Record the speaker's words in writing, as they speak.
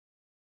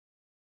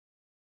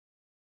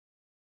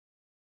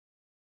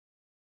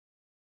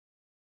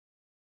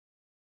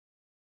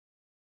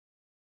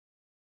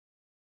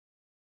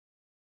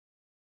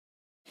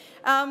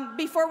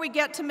Before we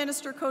get to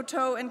Minister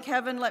Coteau and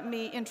Kevin, let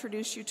me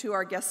introduce you to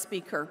our guest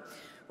speaker.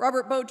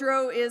 Robert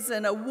Budreau is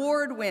an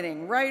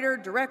award-winning writer,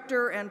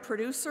 director, and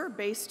producer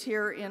based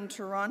here in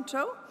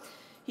Toronto.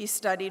 He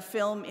studied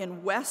film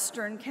in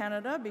Western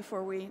Canada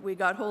before we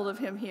got hold of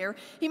him here.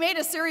 He made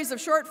a series of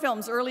short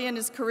films early in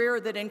his career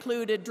that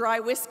included Dry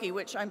Whiskey,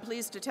 which I'm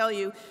pleased to tell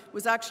you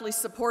was actually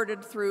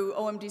supported through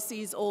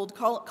OMDC's old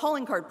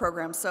calling card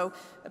program. So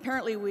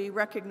apparently we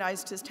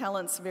recognized his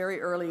talents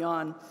very early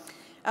on.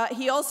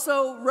 He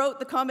also wrote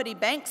the comedy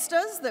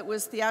Bankstas that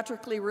was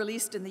theatrically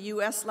released in the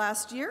US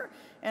last year.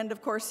 And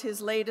of course,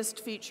 his latest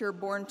feature,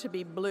 Born to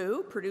be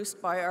Blue,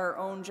 produced by our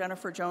own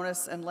Jennifer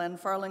Jonas and Len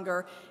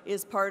Farlinger,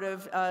 is part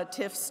of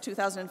TIFF's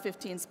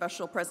 2015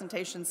 special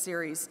presentation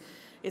series.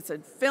 It's a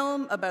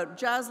film about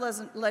jazz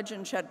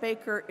legend Chet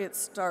Baker. It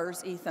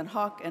stars Ethan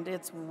Hawke, and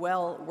it's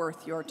well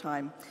worth your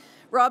time.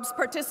 Rob's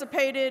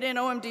participated in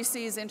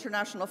OMDC's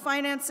International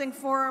Financing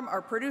Forum,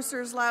 our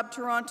Producers Lab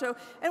Toronto,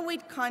 and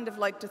we'd kind of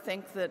like to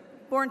think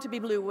that Born to be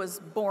Blue was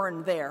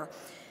born there.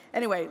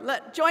 Anyway,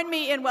 join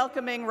me in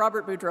welcoming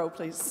Robert Budreau,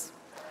 please.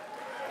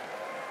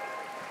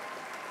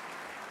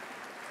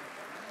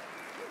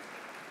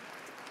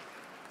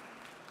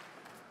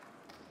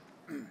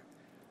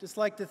 Just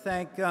like to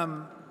thank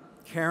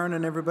Karen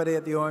and everybody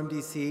at the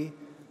OMDC,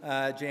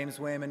 James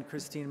Wayman,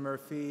 Christine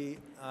Murphy,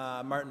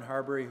 Martin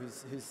Harbury,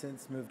 who's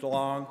since moved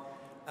along,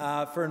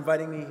 for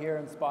inviting me here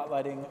and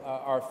spotlighting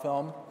our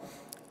film.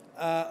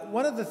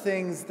 One of the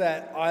things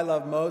that I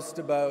love most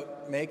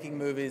about making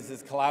movies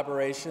is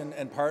collaboration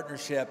and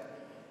partnership.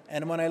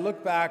 And when I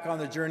look back on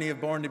the journey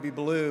of Born to be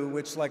Blue,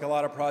 which like a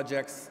lot of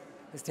projects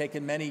has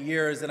taken many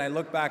years, and I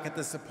look back at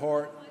the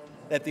support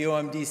that the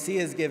OMDC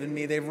has given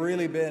me, they've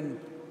really been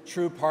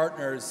true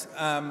partners.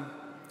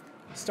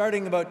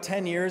 Starting about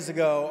 10 years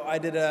ago, I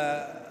did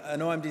an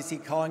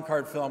OMDC calling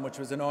card film, which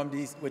was one of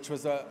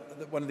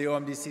the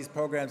OMDC's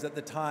programs at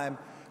the time,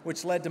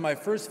 which led to my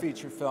first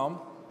feature film.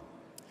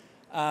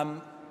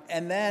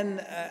 And then,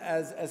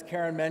 as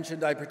Karen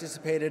mentioned, I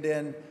participated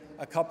in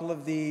a couple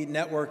of the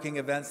networking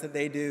events that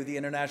they do, the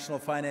International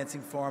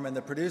Financing Forum and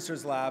the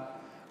Producers Lab,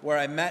 where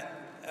I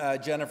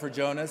met Jennifer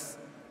Jonas,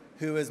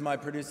 who is my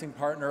producing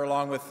partner,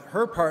 along with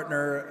her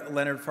partner,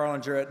 Leonard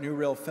Farlinger at New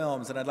Reel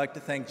Films. And I'd like to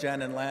thank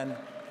Jen and Len,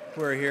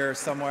 who are here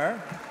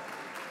somewhere.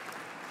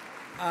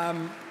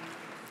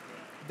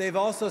 They've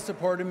also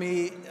supported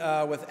me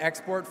with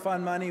export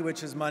fund money,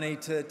 which is money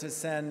to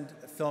send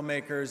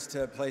filmmakers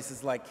to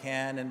places like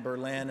Cannes and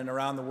Berlin and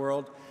around the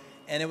world.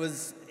 And it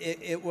was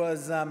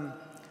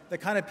the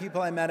kind of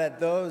people I met at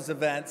those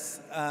events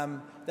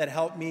that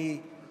helped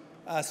me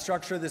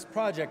structure this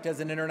project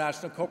as an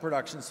international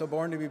co-production. So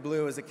Born to be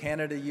Blue is a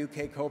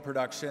Canada-UK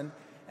co-production,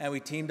 and we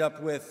teamed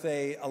up with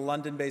a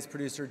London-based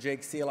producer,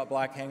 Jake Seal at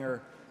Black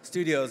Hanger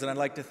Studios, and I'd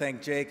like to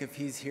thank Jake, if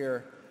he's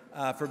here,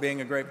 for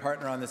being a great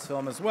partner on this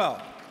film as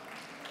well.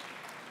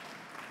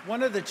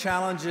 One of the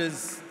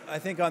challenges, I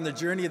think, on the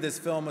journey of this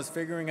film was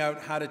figuring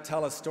out how to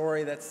tell a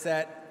story that's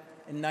set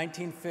in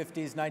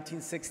 1950s,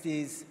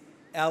 1960s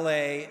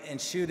LA and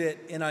shoot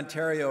it in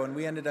Ontario, and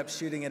we ended up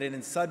shooting it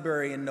in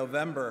Sudbury in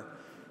November.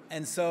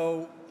 And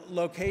so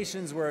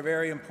locations were a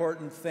very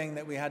important thing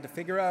that we had to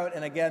figure out,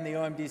 and again, the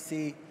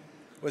OMDC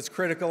was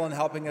critical in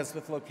helping us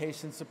with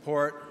location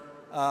support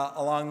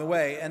along the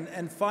way.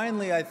 And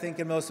finally, I think,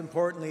 and most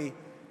importantly,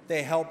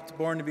 they helped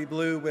Born to be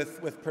Blue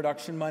with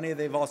production money.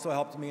 They've also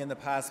helped me in the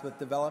past with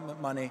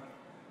development money.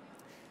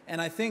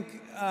 And I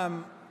think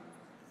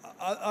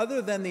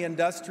other than the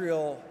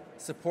industrial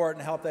support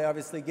and help they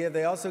obviously give,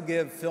 they also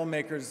give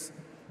filmmakers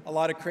a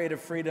lot of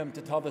creative freedom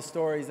to tell the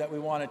stories that we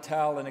want to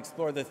tell and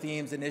explore the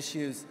themes and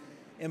issues.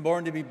 In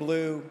Born to be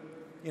Blue,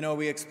 you know,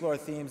 we explore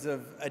themes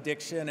of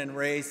addiction and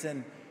race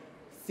and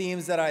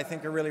themes that I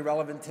think are really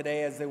relevant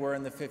today as they were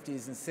in the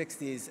 50s and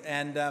 60s.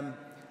 And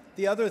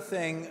the other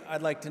thing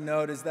I'd like to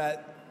note is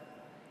that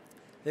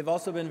they've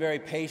also been very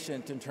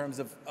patient in terms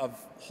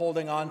of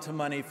holding on to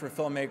money for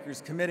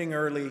filmmakers, committing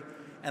early,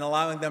 and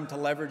allowing them to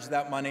leverage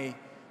that money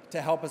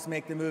to help us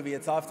make the movie.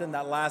 It's often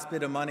that last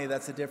bit of money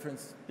that's the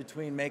difference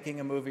between making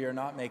a movie or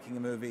not making a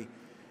movie.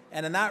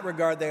 And in that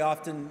regard, they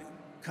often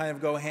kind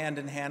of go hand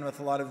in hand with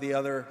a lot of the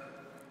other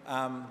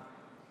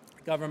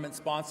government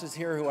sponsors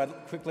here, who I'd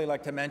quickly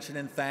like to mention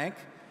and thank.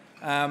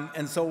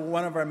 And so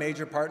one of our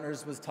major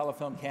partners was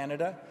Telefilm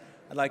Canada.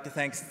 I'd like to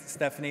thank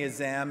Stephanie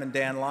Azam and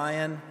Dan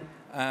Lyon.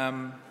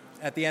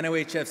 At the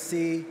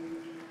NOHFC,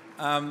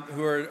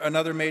 who are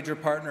another major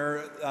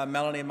partner,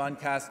 Melanie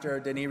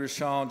Muncaster, Denis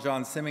Richon,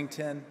 John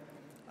Symington.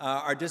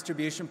 Our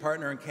distribution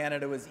partner in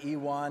Canada was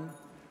E1.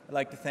 I'd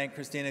like to thank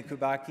Christina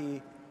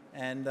Kubacki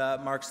and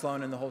Mark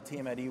Sloan and the whole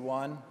team at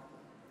E1.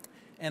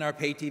 And our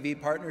pay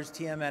TV partners,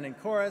 TMN and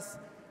Chorus.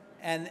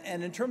 And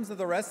in terms of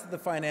the rest of the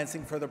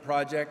financing for the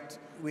project,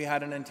 we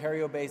had an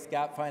Ontario-based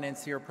gap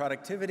financier,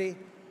 Productivity,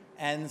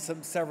 and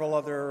several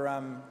other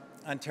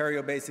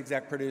Ontario-based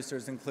exec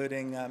producers,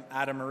 including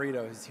Adam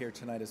Marito, who's here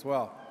tonight as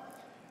well.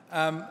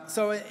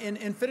 So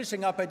in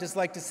finishing up, I'd just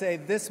like to say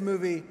this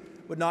movie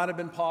would not have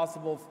been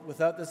possible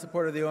without the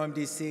support of the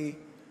OMDC,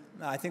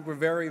 I think we're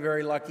very,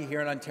 very lucky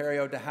here in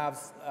Ontario to have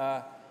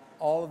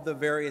all of the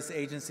various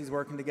agencies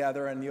working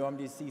together and the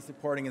OMDC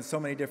supporting in so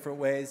many different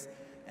ways.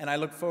 And I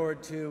look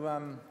forward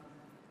to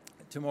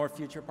more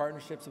future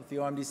partnerships with the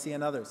OMDC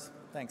and others.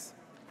 Thanks.